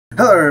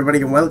Hello everybody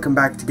and welcome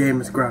back to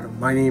Gamers Grotto.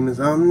 My name is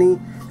Omni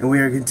and we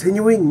are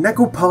continuing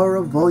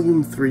Nekopara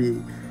Volume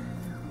 3.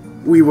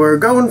 We were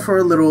going for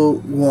a little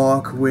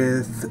walk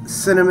with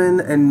Cinnamon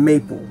and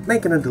Maple,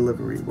 making a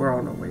delivery. We're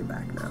on our way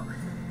back now.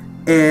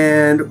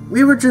 And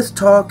we were just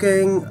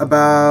talking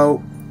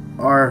about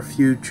our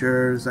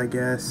futures, I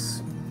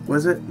guess.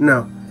 Was it?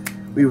 No.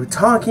 We were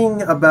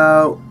talking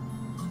about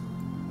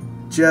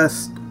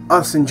just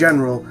us in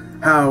general,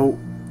 how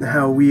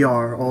we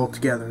are all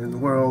together in the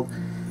world.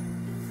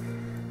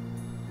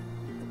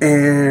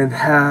 And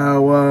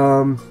how,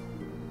 I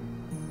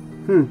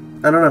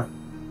don't know.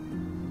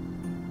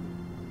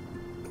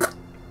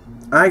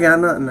 I got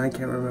nothing. I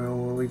can't remember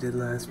what we did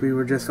last. We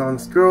were just on a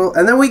stroll.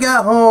 And then we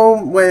got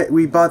home.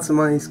 We bought some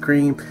ice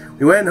cream.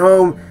 We went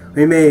home.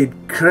 We made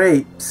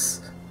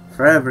crepes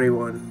for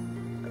everyone.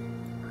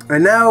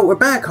 And now we're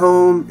back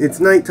home. It's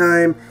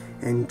nighttime.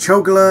 And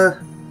Chocola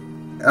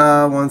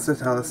wants to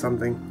tell us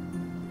something.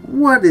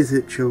 What is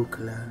it,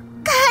 Chocola?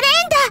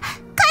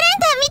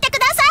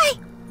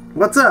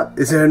 What's up?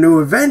 Is it a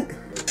new event?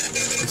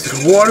 Is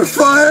it a water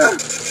fire?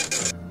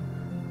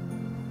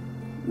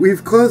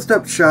 We've closed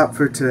up shop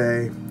for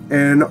today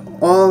and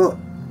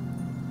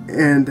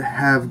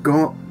have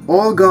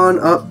all gone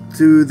up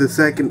to the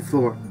second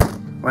floor.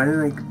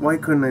 Why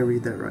couldn't I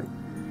read that right?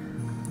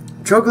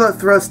 Chocolate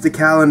thrust the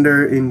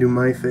calendar into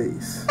my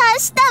face.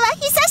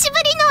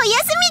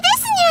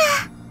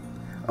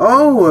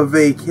 Oh, a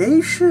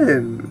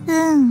vacation.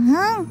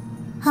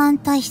 ほん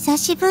と久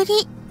しぶ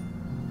り。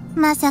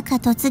まさか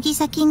嫁ぎ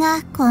先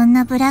がこん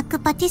なブラック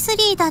パティス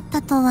リーだっ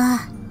たと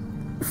は。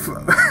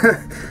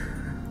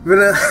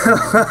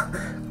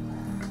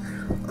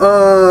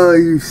Oh,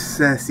 you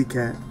sassy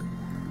cat.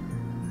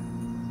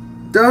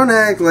 Don't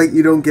act like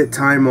you don't get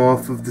time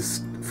off from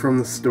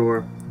the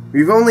store.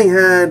 We've only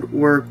had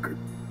work,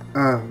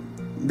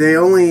 they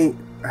only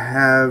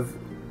have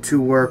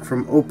to work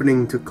from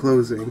opening to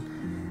closing,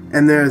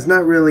 and there is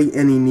not really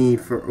any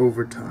need for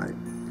overtime.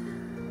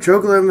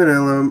 Chocolate and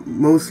Vanilla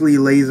mostly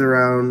lays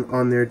around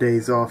on their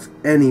days off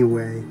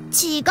anyway.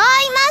 違いま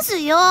す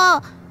よ。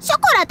ショ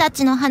コラた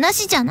ちの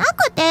話じゃな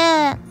くて。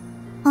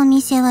お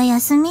店は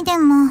休みで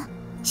も、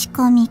仕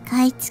込み、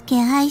買い付け、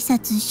挨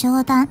拶、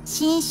商談、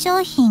新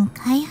商品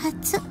開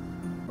発。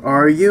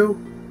Are you?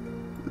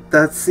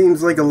 That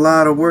seems like a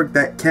lot of work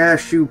that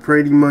Kashou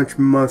pretty much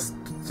must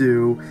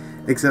do,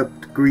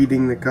 except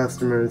greeting the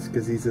customers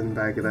because he's in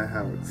the back of the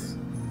house.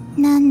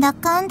 なんだ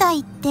かんだ言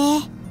って。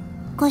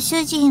ご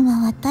主人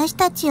は私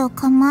たちを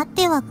構っ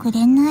てはく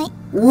れない。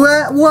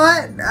What?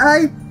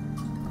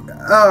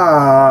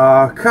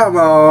 Oh, come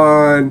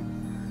on.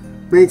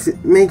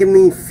 Making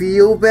me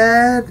feel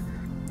bad?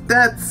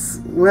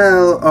 That's,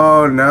 well,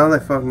 oh, now they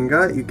fucking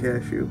got you,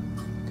 Kashou.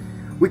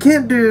 We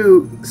can't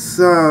do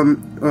some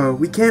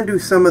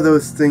of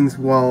those things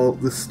while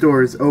the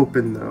store is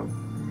open, though.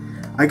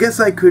 I guess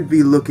I could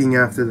be looking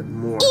after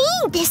them more. い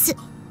いんです。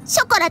シ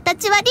ョコラた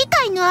ちは理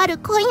解のある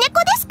恋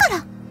猫ですか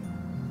ら。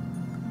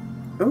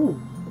Oh,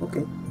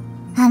 okay.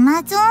 ア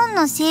マゾーン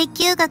の請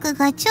求額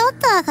がちょっ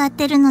と上がっ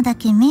てるのだ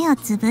け目を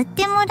つぶっ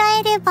てもら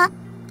えれば。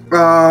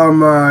Oh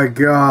my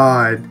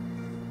god.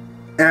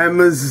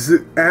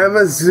 Amazon.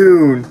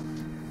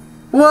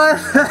 What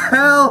the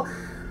hell?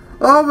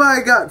 Oh my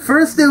god.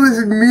 First it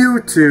was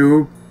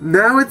Mewtwo.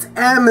 Now it's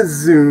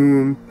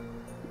Amazon.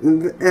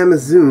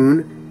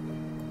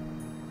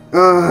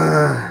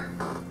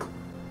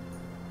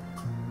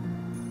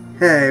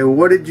 Hey,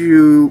 what did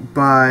you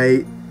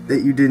buy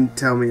that you didn't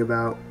tell me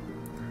about?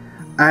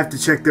 I have to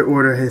check their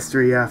order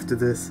history after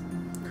this.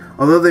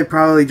 Although they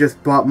probably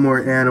just bought more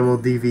animal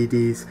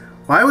DVDs.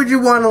 Why would you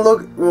want to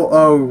look? Well,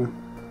 oh.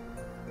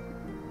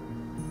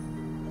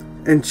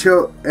 And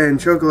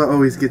Chocolate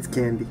always gets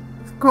candy.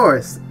 Of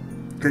course.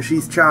 Because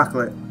she's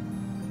chocolate.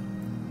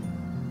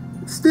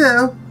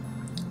 Still.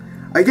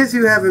 I guess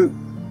you haven't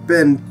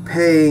been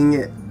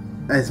paying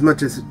as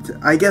much as...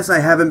 I guess I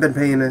haven't been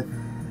paying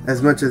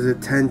as much as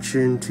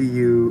attention to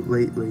you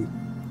lately.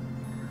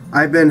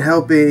 I've been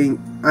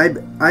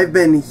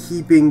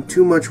heaping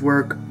too much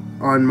work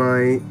on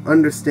my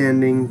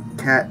understanding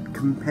cat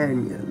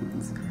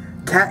companions.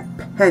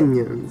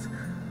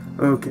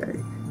 Okay.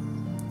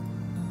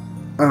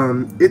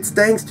 It's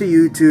thanks to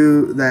you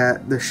two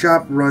that the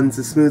shop runs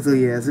as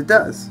smoothly as it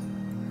does.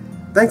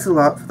 Thanks a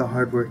lot for the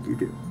hard work you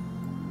do.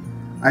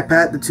 I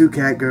pat the two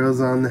cat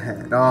girls on the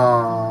head.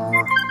 Aww.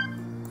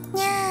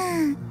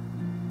 Yeah.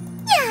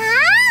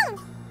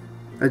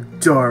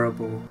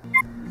 Adorable.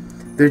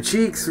 Their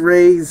cheeks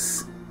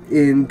raise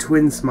in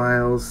twin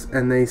smiles,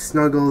 and they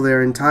snuggle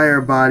their entire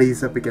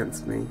bodies up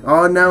against me.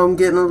 Oh, now I'm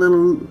getting a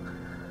little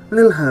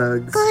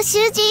hugs. ご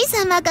主人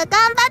様が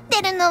頑張っ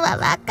てるのは分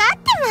かっ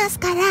てます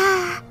か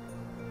ら。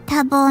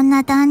多忙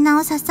な旦那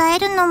を支え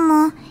るの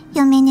も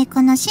嫁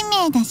猫の使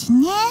命だし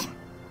ね。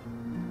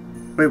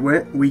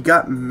Wait, we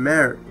got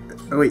married.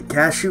 Oh, wait,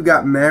 Kashou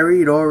got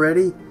married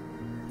already?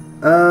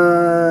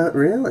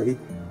 Really?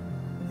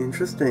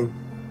 Interesting.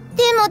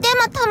 でも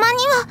たまに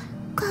は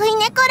恋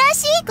猫ら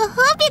しいご褒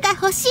美が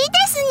欲しいで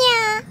すに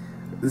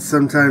ゃ。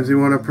Sometimes we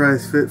want a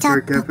prize fit ちょ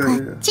for っ a とこ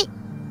cafe. っち。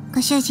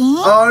ご主人、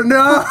 Oh こ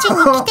no! っちに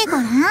来てご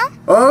らん。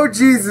Oh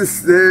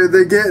Jesus!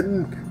 They're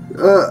getting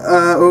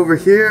over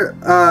here.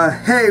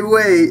 Hey,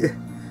 wait!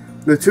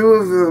 The two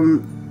of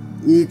them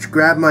each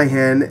grab my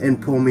hand and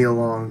pull me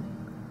along.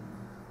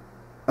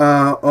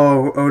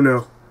 Oh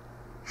no.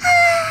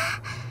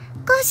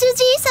 ご主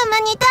人様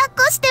に抱っ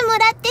こしても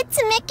らって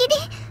爪切り、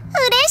嬉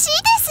し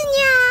いです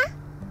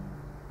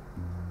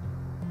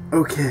にゃ。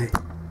 Okay.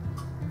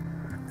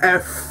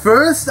 At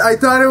first, I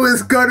thought it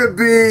was gonna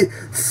be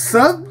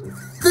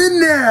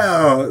something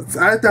else.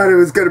 I thought it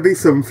was gonna be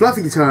some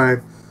fluffy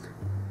time.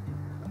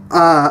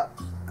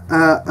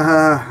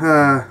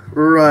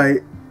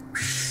 Right.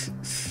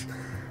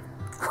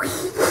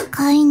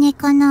 恋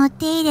猫のお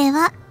手入れ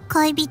は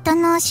恋人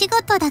のお仕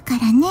事だか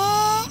らね。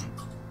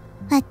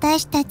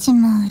私たち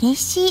も嬉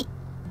しい。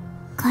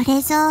こ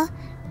れぞ、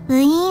ウ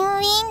ィンウ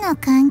ィンの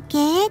関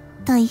係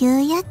とい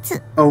うやつ。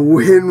A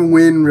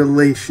win-win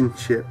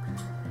relationship.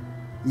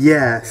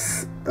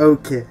 Yes.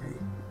 Okay.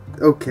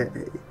 どっ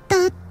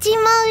ち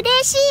も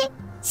嬉しい。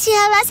幸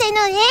せ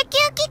の永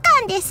久期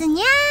間です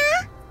に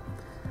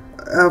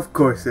ゃ。 Of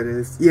course it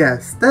is.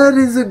 Yes, that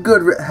is a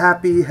good,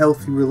 happy,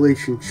 healthy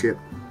relationship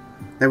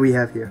that we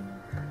have here.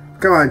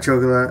 Come on,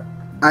 Chocolate.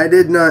 I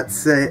did not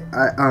say,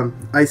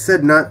 I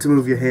said not to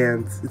move your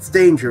hands. It's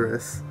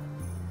dangerous.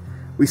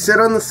 We sit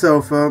on the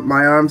sofa,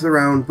 my arms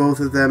around both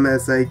of them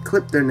as I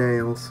clip their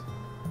nails.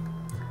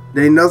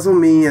 They nuzzle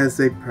me as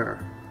they purr.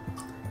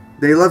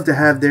 They love to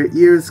have their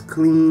ears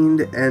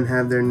cleaned and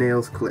have their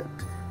nails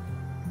clipped.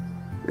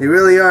 They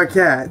really are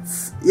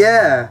cats.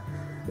 Yeah,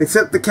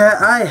 except the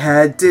cat I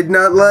had did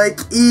not like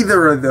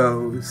either of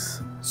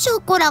those. ショ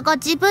コラが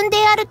自分で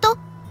やると、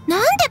な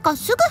んでか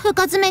すぐ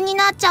深爪に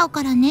なっちゃう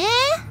からね。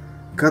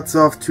Cuts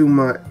off too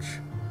much.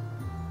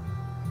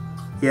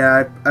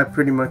 Yeah, I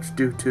pretty much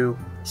do too.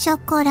 ショ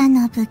コラ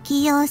の不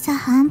器用さ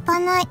半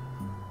端ない。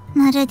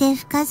まるで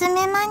深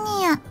爪マ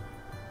ニア。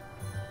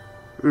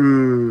バ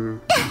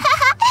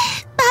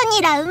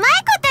ニラうまいこ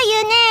と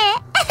言うね。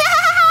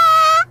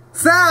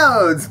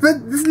Sounds,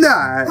 but it's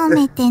not. 褒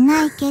めて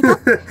ないけど、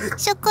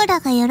ショコラ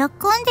が喜ん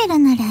でる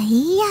ならい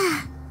いや。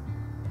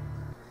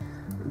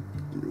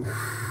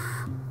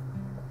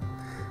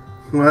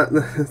What?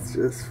 That's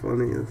just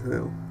funny as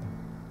hell.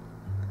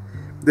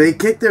 They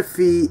kick their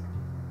feet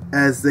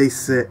as they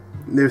sit,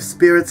 their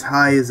spirits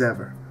high as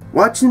ever.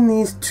 Watching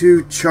these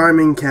two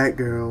charming cat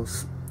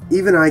girls,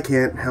 even I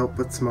can't help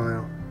but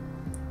smile.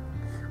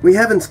 We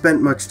haven't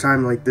spent much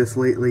time like this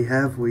lately,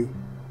 have we?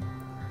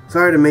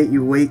 Sorry to make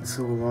you wait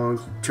so long,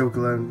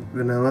 Chocolate and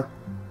Vanilla.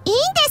 いいん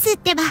ですっ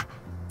てば。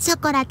ショ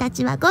コラた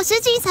ちはご主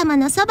人様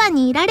のそば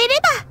にいられれ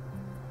ば。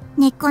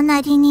猫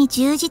なりに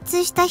充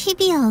実した日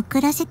々を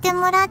送らせて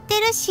もらって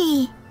る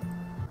し。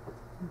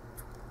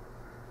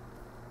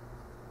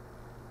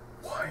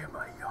Why am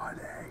I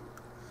yawning?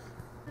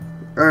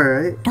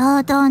 Alright.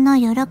 労働の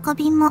喜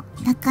びも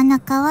なかな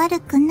か悪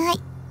くな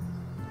い。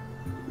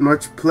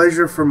Much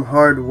pleasure from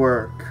hard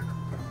work.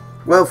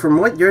 Well, from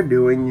what you're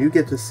doing, you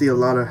get to see a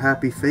lot of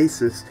happy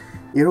faces.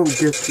 You don't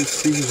get to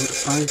see what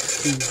I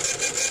see.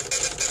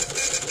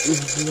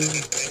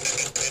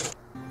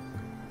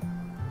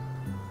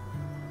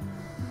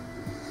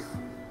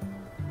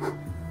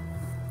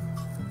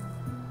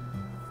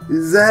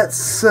 Is that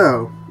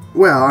so?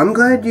 Well, I'm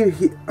glad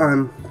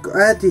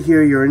to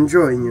hear you're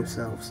enjoying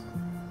yourselves.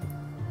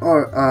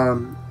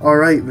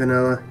 Alright,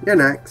 Vanilla, you're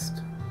next.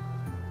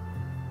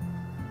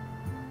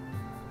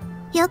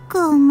 よく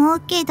思う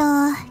けど、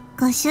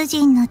ご主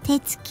人の手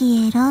つ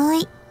きエロ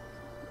い。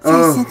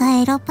さすが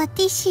エロパ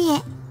ティシ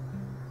エ。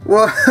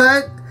What?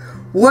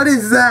 What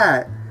is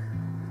that?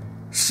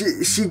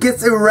 She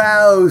gets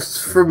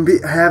aroused from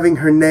having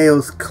her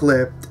nails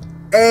clipped,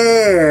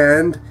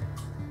 and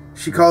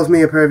she calls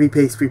me a pervy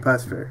pastry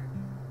puffer.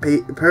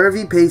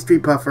 Pervy pastry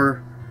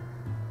puffer.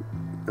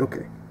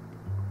 Okay.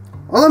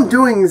 All I'm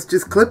doing is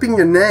just clipping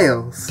your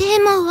nails. で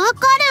もわ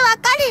か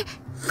る。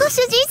ご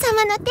主人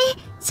様の手、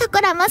ショコ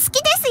ラも好き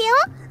ですよ。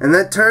 And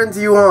that turns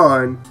you on.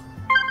 なん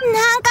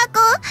かこ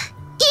う、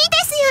いいで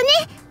す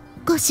よね。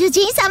ご主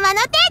人様の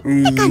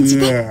手って感じ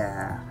で。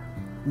Yeah.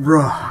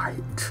 Right.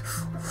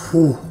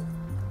 Whew.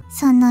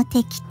 その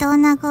適当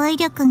な語彙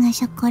力が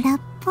ショコラっ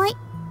ぽい。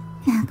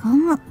和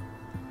む。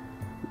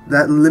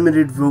That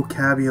limited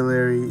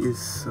vocabulary is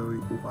so...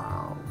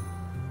 Wow.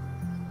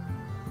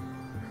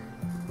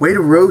 Way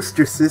to roast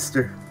your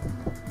sister.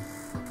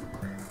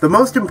 The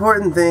most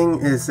important thing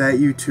is that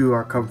you two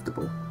are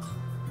comfortable.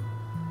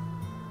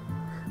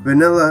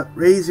 Vanilla,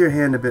 raise your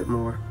hand a bit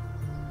more.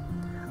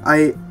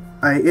 I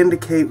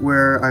indicate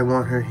where I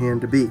want her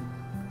hand to be.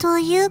 と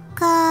いう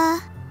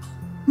か、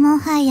も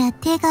はや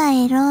手が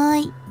エロ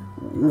い。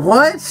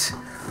What?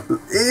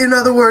 In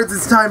other words,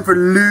 it's time for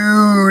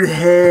lewd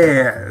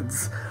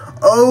hands.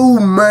 Oh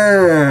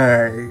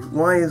my!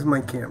 Why is my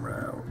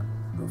camera out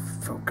of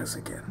focus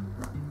again?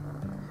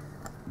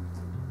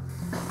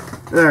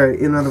 Alright,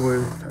 in other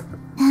words...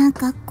 なん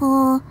か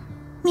こう、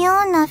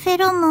妙なフェ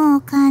ロモン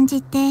を感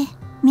じて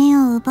目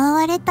を奪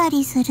われた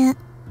りする。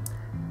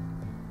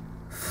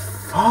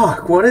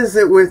Fuck, what is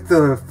it with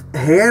the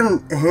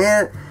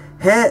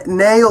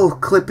nail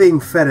clipping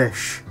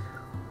fetish?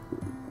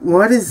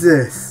 What is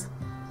this?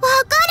 わ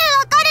かる。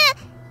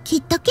き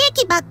っとケー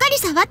キばっかり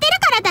触ってる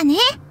からだね。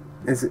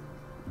Is it?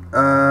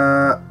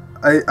 I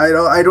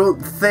don't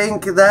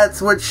think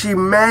that's what she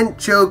meant,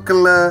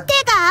 Chocola. 手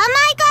が甘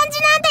い感じ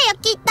なんだよ、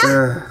きっと。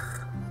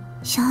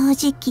正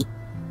直、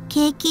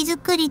ケーキ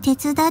作り手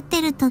伝っ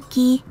てると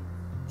き、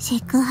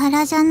セクハ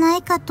ラじゃな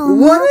いかと思う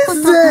こ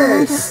とが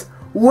ある。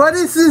What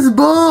is this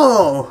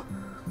bull?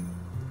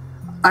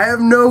 I have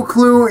no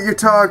clue what you're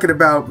talking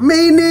about.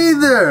 Me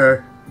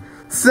neither.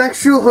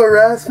 Sexual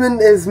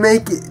harassment is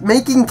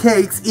making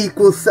cakes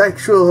equals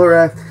sexual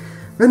harassment.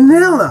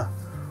 Vanilla,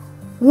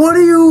 what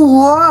do you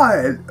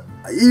want?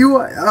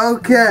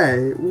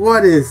 Okay,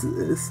 what is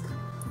this?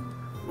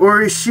 Or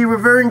is she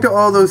referring to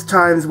all those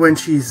times when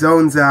she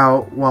zones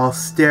out while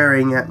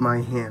staring at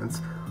my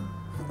hands?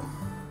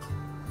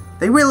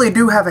 They really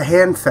do have a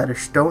hand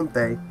fetish, don't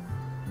they?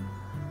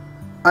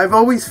 I've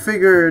always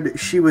figured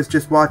she was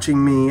just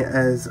watching me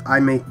as I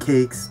make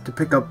cakes to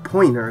pick up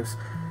pointers.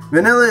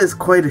 Vanilla is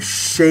quite a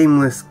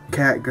shameless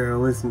cat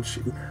girl, isn't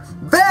she?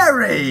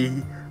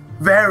 Very!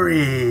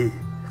 Very!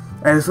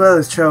 As well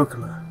as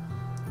Chocola.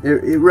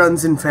 It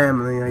runs in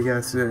family, I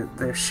guess.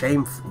 They're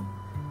shameful.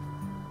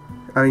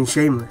 I mean,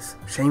 shameless.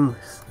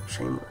 Shameless.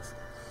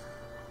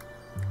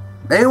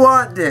 They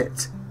want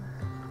it!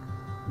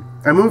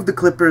 I moved the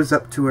clippers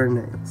up to her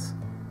nails.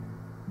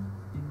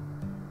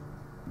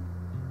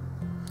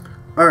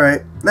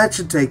 Alright, that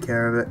should take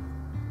care of it.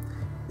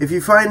 If you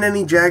find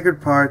any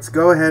jagged parts,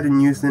 go ahead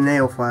and use the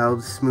nail file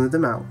to smooth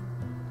them out.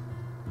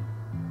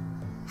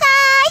 は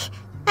ーい、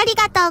あり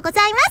がとうご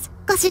ざいます。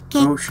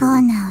結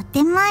構なお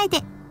手前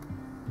で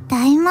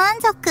大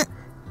満足。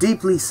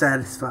Deeply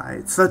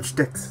satisfied. Such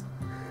dicks.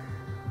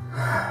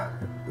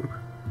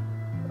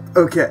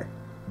 Okay,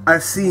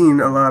 I've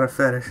seen a lot of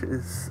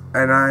fetishes,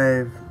 and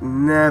I've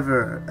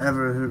never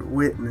ever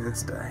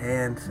witnessed a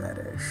hand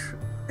fetish,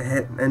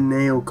 a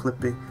nail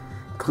clipping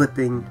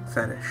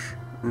fetish.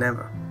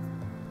 Never.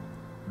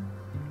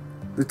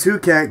 The two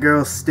cat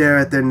girls stare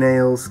at their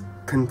nails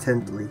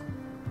contentedly.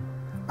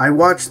 I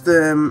watch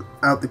them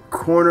out the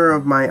corner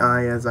of my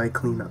eye as I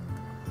clean up.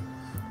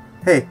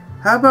 Hey,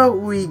 how about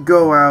we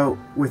go out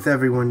with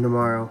everyone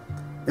tomorrow?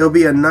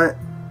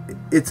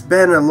 It's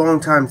been a long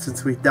time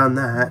since we've done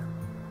that.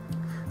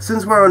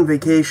 Since we're on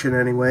vacation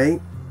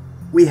anyway,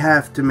 we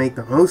have to make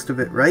the most of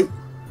it, right? はーい、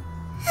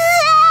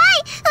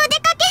お出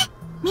かけ。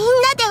みんな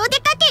でお出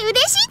かけ嬉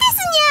しいで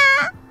す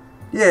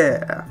にゃ。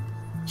Yeah.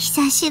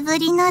 久しぶ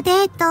りの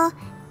デート、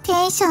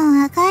テンショ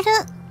ン上がる。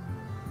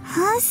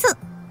ハンス。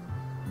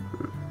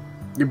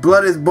Your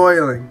blood is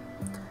boiling.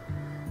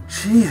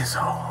 She is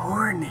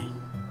horny.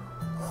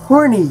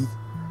 Horny.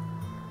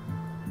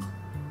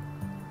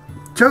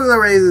 Chocola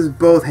raises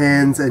both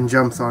hands and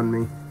jumps on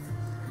me.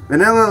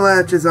 Vanilla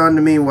latches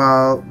onto me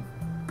while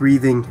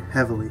breathing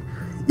heavily.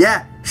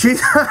 Yeah,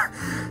 she's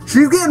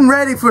getting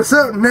ready for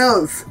something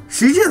else.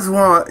 She just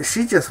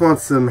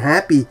wants some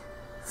happy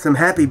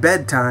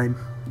bedtime.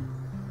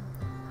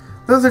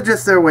 Those are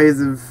just their ways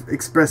of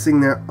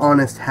expressing their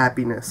honest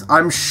happiness,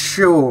 I'm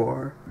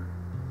sure.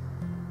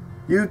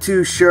 You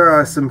two sure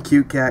are some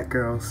cute cat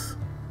girls.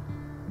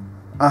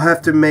 I'll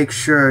have to make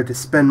sure to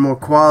spend more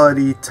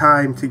quality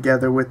time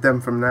together with them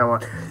from now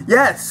on.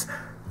 Yes!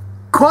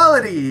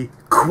 Quality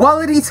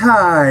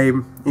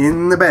time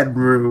in the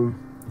bedroom.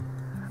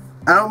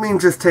 I don't mean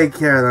just take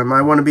care of them.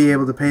 I want to be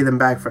able to pay them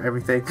back for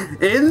everything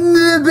in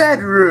the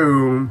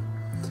bedroom.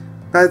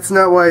 That's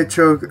not what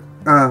Chocola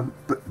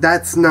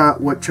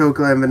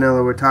and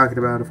Vanilla were talking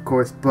about, of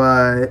course,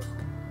 but...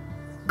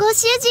 ご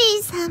主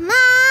人様。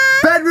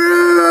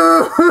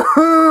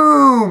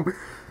 Bedroom!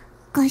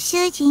 ご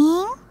主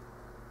人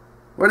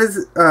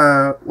What's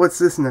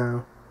this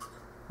now?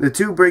 The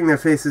two bring their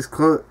faces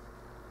close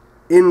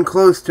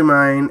to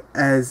mine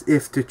as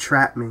if to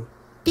trap me.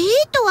 デー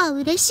トは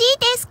嬉しい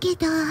ですけ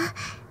ど、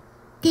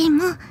で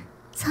も、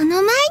そ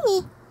の前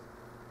に。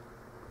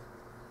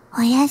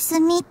お休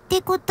みっ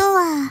てこと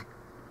は、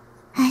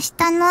明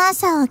日の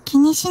朝を気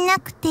にしな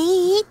くて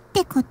いいっ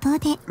てこと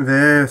で。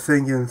They're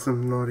thinking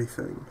some naughty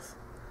things.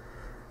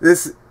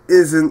 This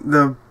isn't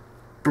the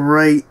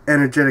bright,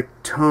 energetic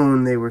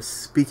tone they were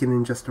speaking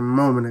in just a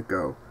moment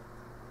ago.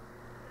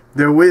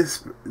 They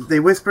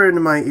whisper into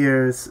my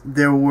ears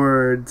their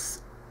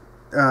words,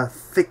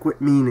 thick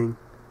with meaning.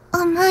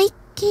 思いっ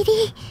き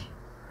り、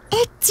エ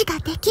ッチが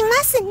できま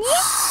すね。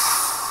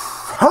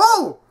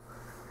Ho!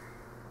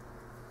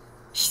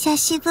 久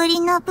しぶり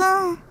の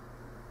分、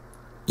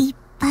いっ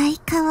ぱい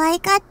可愛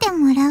がって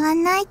もらわ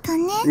ないと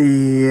ね。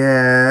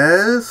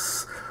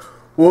Yes?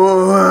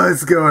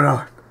 What's going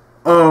on?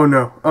 Oh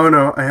no,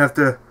 do I have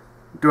to?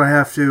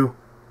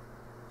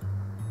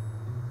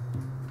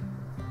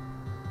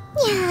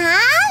 にゃーん、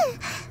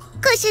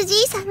ご主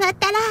人様っ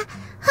たら、本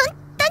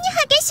当に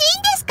激しい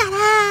んですか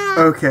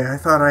ら。Okay, I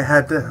thought I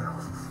had to.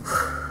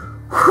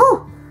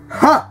 Whew!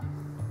 Ha!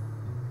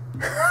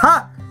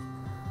 Ha!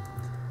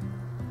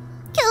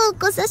 今日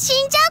こそ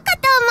死んじゃうか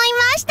と思い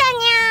ましたに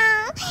ゃ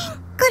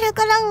ー。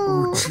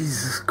Oh,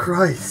 Jesus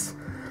Christ.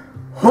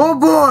 Oh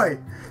boy!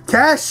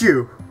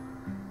 Kashou!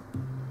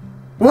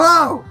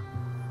 Whoa!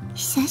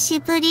 久し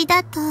ぶり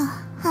だと、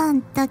ほ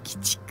んと鬼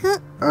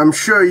畜。I'm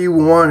sure you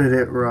wanted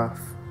it rough.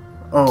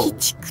 Oh. 鬼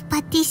畜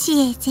パティ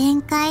シエ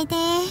全開で、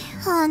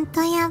ほん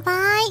とやば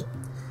い。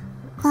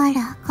ゴロ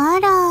ゴ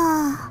ロ。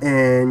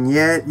And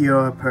yet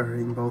you're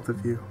purring, both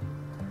of you.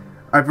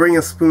 I bring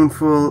a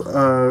spoonful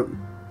of...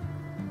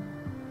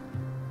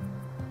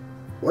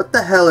 What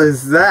the hell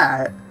is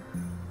that?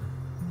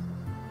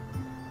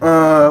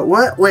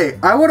 What? Wait,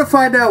 I want to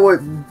find out what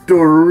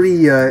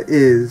Doria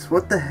is.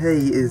 What the hey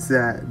is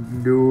that?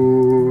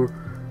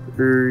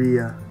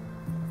 Doria.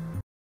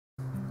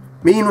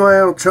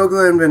 Meanwhile,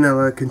 Chocolate and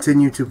Vanilla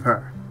continue to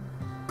purr.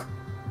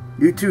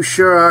 You two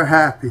sure are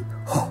happy.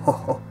 Ho ho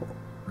ho.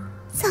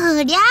 そりゃあ、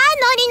ノリノリ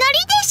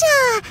でし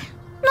ょ。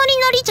ノリ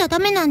ノリじゃダ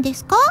メなんで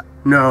すか？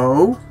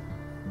 No.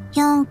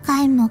 4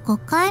回も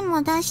5回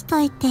も出し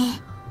といて、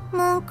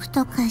文句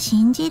とか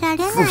信じられ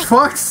ない。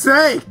 For fuck's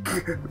sake!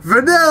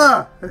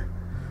 Vanilla!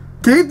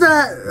 Keep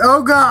that!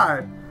 Oh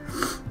god!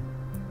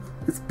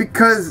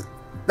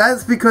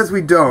 That's because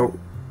we don't.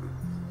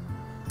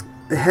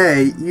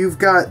 Hey, you've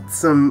got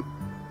some...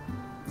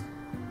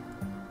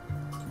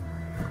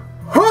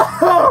 Ho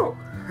ho!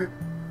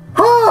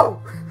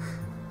 Ho!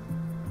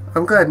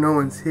 I'm glad no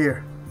one's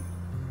here.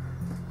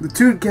 The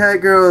two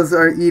catgirls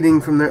are eating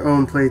from their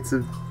own plates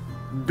of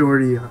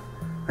Doria.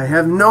 I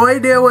have no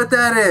idea what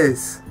that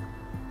is.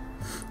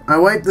 I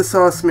wipe the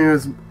sauce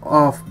smears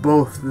off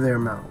both their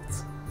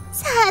mouths.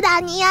 さら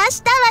に明日は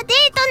デ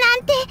ートな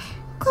んて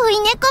恋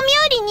猫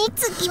冥利に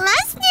つきま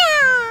すに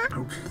ゃ。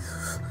 Oh,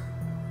 Jesus.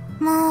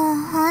 もう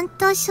ほん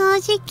と正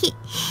直、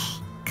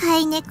飼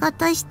い猫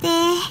として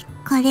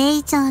これ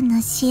以上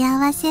の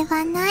幸せ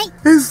はない。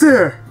 Is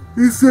there?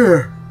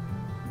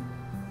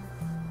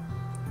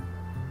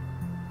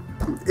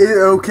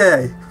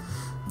 Okay.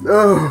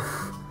 Oh.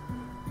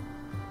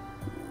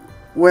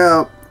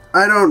 Well,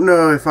 I don't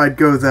know if I'd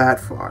go that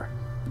far.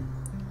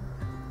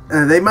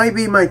 They might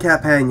be my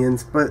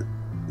companions, but,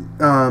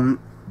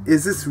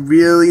 is this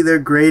really their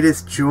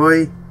greatest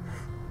joy?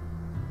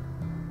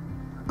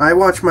 I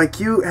watch my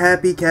cute,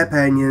 happy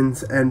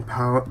companions and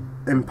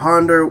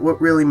ponder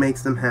what really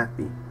makes them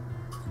happy.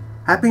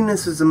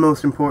 Happiness is the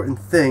most important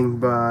thing,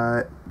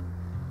 but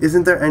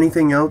isn't there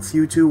anything else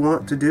you two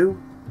want to do?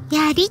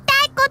 やりた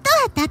いこと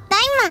はたった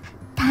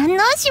今、堪能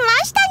しま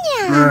した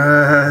に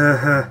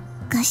ゃ。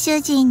ご主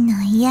人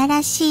のいや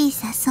らしい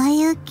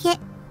誘い受け。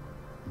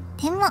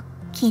でも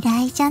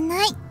嫌いじゃ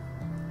ない。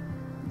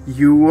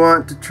You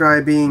want to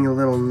try being a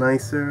little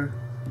nicer?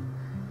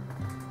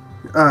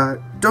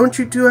 Don't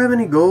you two have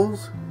any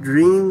goals?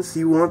 Dreams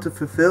you want to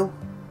fulfill?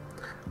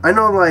 I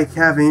know like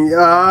having...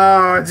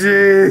 Oh,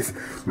 jeez!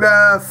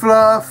 Nah,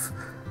 fluff!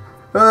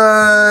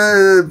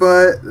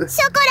 But...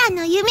 ショコラ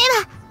の夢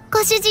は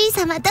ご主人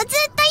様とずっ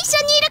と一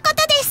緒にいること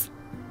です。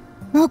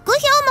目標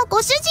も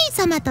ご主人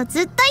様と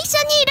ずっと一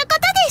緒にいるこ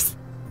とです。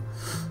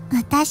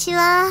私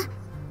は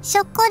シ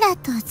ョコラ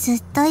とず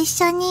っと一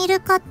緒にい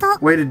ること。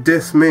Way to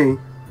diss me.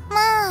 ま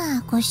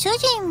あ、ご主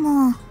人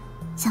も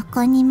そ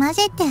こに混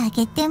ぜてあ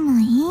げても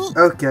いい。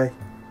Okay.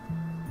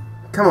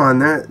 Come on,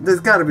 there's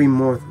gotta be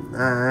more than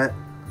that.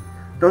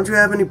 Don't you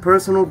have any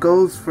personal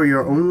goals for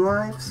your own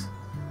lives?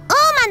 大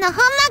間の本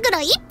マグロ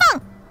1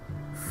本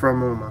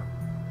From Oma.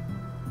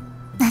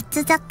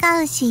 夏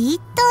坂牛1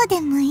頭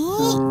でもいい。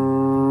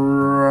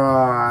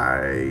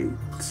Right.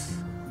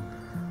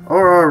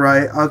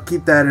 Alright, I'll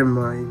keep that in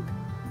mind.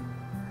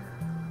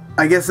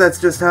 I guess that's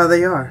just how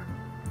they are.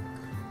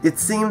 It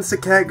seems the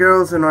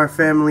catgirls in our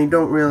family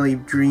don't really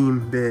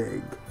dream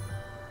big.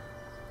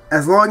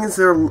 As long as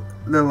their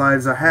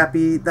lives are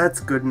happy, that's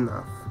good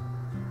enough.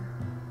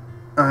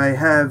 I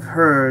have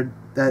heard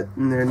that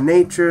their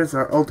natures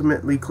are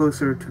ultimately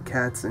closer to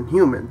cats than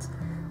humans.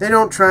 They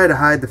don't try to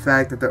hide the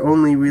fact that they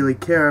only really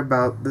care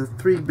about the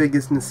 3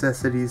 biggest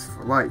necessities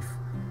for life.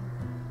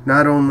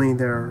 Not only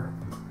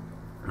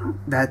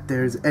that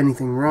there's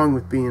anything wrong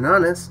with being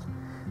honest,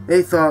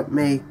 the thought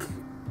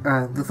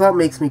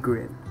makes me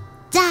grin.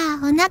 じゃあ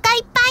お腹いっぱい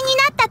に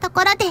なったと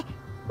ころで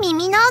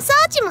耳のお掃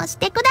除もし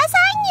てくださ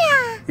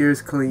いにゃ。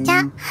 Here's clean. じ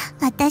ゃあ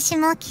私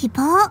も希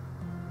望。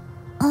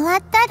終わ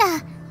った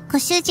らご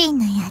主人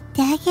のやっ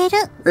てあげる。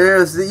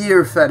 There's the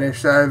ear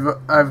fetish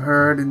I've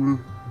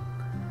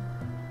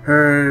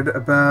heard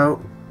about.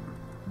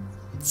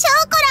 ショ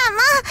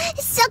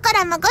コ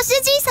ラもご主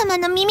人様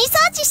の耳掃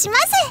除しま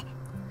す。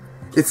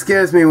 It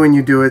scares me when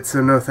you do it,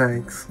 so no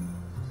thanks. ふぎゃ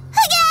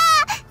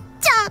ー。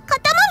じゃあ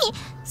肩もみ、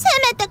せ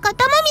めて肩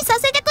もみさ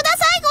せてくださ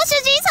い、ご主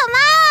人様。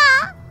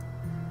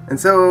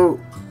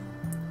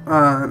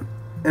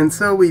 And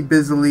so we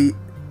busily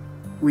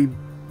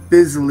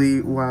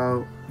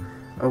while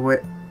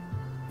away.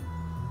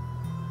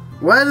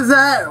 What is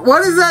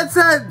that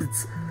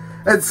sentence?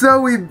 And so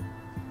we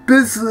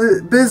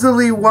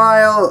busily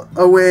while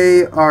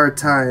away our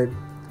time.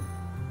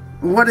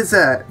 What is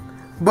that?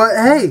 But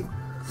hey,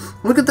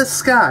 look at the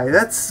sky.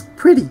 That's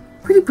pretty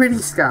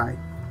sky.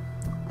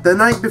 The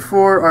night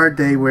before our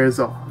day wears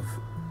on.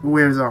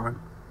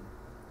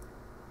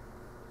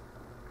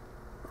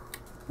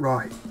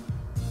 Right.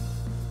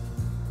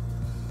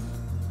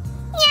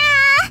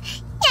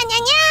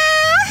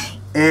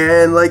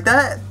 And like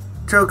that,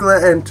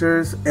 Chocolate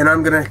enters, and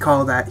I'm gonna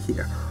call that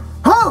here.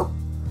 Oh!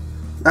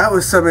 That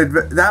was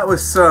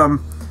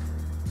some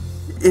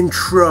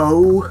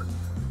intro.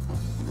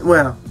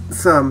 Well,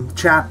 some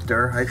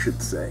chapter, I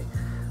should say.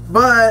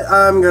 But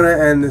I'm gonna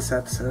end this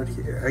episode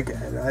here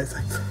again. I was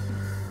like,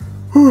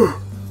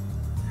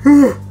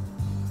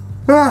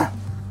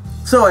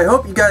 So I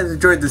hope you guys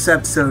enjoyed this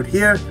episode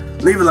here.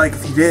 Leave a like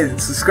if you did, and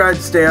subscribe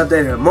to stay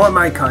updated on more of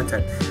my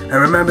content. And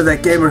remember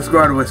that Gamers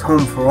Grotto is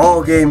home for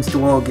all games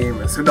to all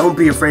gamers, so don't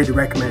be afraid to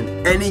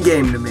recommend any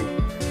game to me.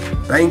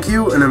 Thank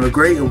you, and have a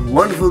great and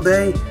wonderful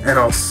day, and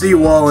I'll see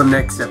you all in the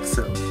next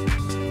episode.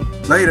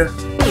 Later.